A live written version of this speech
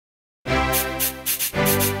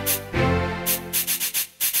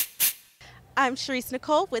I'm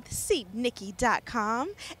Nicole with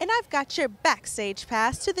CNikky.com, and I've got your backstage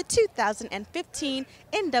pass to the 2015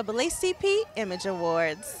 NAACP Image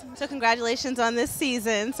Awards. So congratulations on this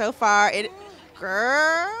season so far.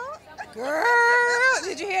 Girl,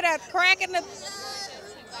 did you hear that crack in the... Oh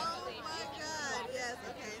my God, yes,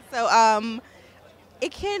 okay. So,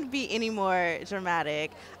 it can't be any more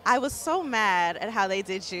dramatic. I was so mad at how they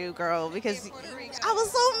did you, girl, because I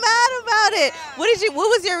was so mad about it. What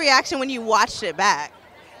was your reaction when you watched it back?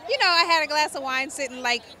 You know, I had a glass of wine sitting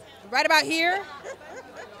like right about here.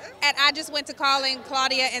 And I just went to calling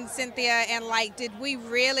Claudia and Cynthia and like, did we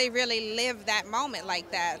really, really live that moment like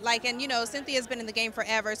that? Like, and you know, Cynthia's been in the game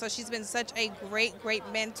forever, so she's been such a great, great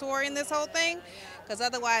mentor in this whole thing. Because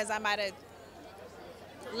otherwise I might have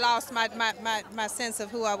lost my sense of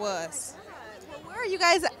who I was. Well, where are you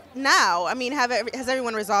guys now? I mean, has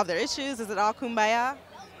everyone resolved their issues? Is it all kumbaya?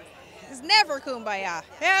 It's never kumbaya,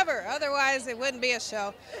 ever. Otherwise, it wouldn't be a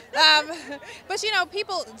show. But you know,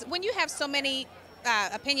 people, when you have so many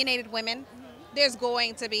opinionated women, there's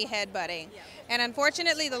going to be headbutting. And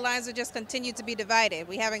unfortunately, the lines will just continue to be divided.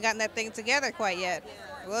 We haven't gotten that thing together quite yet.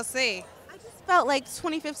 We'll see. I just felt like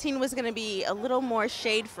 2015 was going to be a little more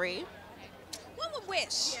shade-free. One would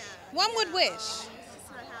wish. One would wish.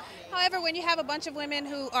 However, when you have a bunch of women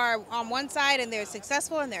who are on one side and they're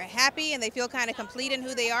successful and they're happy and they feel kind of complete in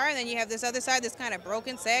who they are, and then you have this other side that's kind of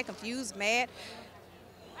broken, sad, confused, mad,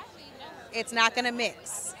 it's not going to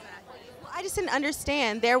mix. Well, I just didn't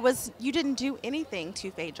understand. You didn't do anything to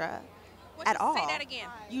Phaedra at all. Say that again.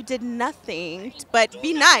 You did nothing but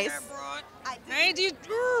be nice. I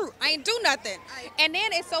ain't do nothing. And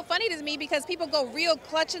then it's so funny to me because people go real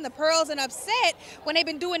clutching the pearls and upset when they've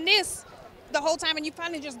been doing this the whole time, and you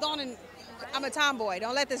finally just gone and I'm a tomboy.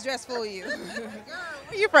 Don't let this dress fool you.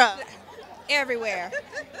 Where you from? Everywhere.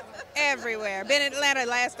 Everywhere. Been in Atlanta the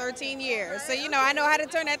last 13 years. So, you know, I know how to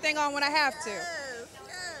turn that thing on when I have to. Yes.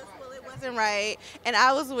 Well, it wasn't right. And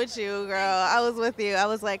I was with you, girl. I was with you. I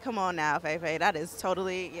was like, come on now, Faye. That is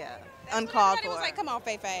totally, uncalled for. Everybody was like, come on,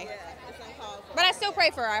 Faye. Yeah, it's uncalled for. But I still pray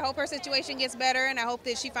for her. I hope her situation gets better, and I hope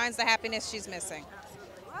that she finds the happiness she's missing.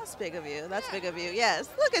 Well, that's big of you. That's big of you. Yes.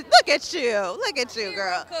 Look at you. Look at you,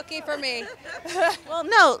 girl. Cookie for me. Well,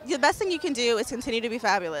 no. The best thing you can do is continue to be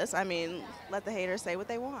fabulous. I mean, let the haters say what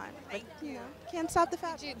they want. But, you know, can't stop the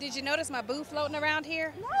fabulous. Did you notice my boo floating around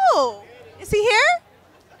here? No. Is he here?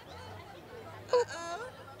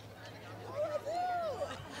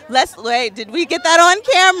 Let's wait. Did we get that on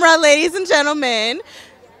camera, ladies and gentlemen?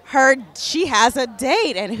 She has a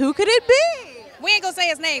date, and who could it be? We ain't gonna say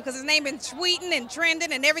his name because his name been tweeting and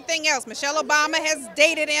trending and everything else. Michelle Obama has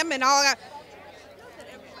dated him and all that.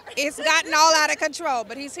 It's gotten all out of control,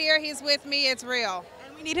 but he's here. He's with me. It's real.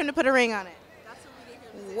 And we need him to put a ring on it.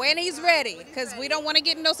 When he's ready, because we don't want to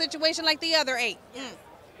get in no situation like the other 8.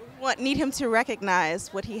 Need him to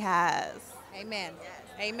recognize what he has. Amen.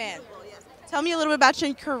 Amen. Tell me a little bit about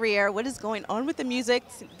your career. What is going on with the music?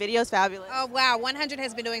 Video's fabulous. Oh, wow. 100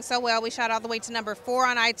 has been doing so well. We shot all the way to number 4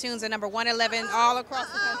 on iTunes and number 111 all across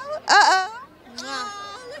the country.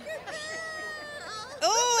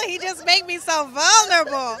 Oh, he just made me so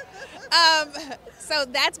vulnerable. So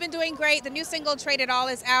that's been doing great. The new single, Trade It All,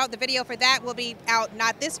 is out. The video for that will be out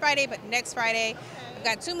not this Friday, but next Friday. I've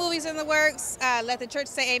got 2 movies in the works, Let the Church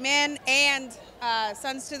Say Amen and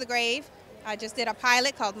Sons to the Grave. I just did a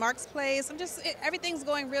pilot called Mark's Plays. Everything's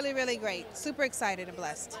going really, really great. Super excited and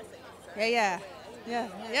blessed. Yeah.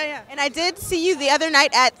 And I did see you the other night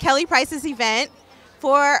at Kelly Price's event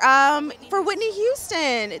for Whitney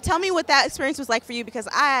Houston. Tell me what that experience was like for you, because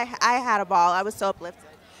I had a ball. I was so uplifted.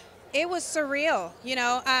 It was surreal. You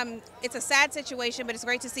know, it's a sad situation, but it's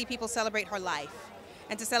great to see people celebrate her life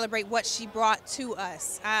and to celebrate what she brought to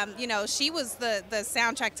us. You know, she was the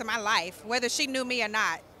soundtrack to my life, whether she knew me or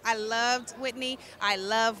not. I loved Whitney. I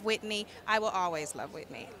love Whitney. I will always love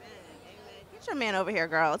Whitney. Get your man over here,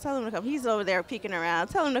 girl. Tell him to come. He's over there peeking around.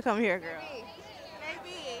 Tell him to come here, girl.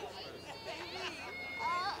 Maybe.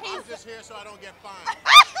 I'm just here so I don't get fined.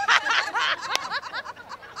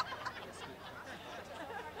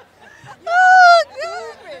 Oh,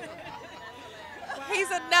 God. He's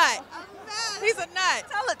a nut. He's a nut.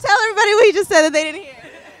 Tell everybody what he just said that they didn't hear.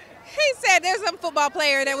 He said there's some football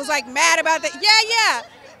player that was like mad about that. Yeah.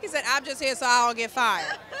 He said, I'm just here so I don't get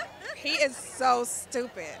fired. He is so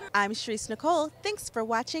stupid. I'm Nicole. Thanks for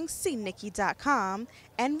watching CNikky.com.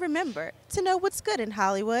 And remember, to know what's good in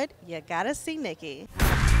Hollywood, you gotta see Nikki.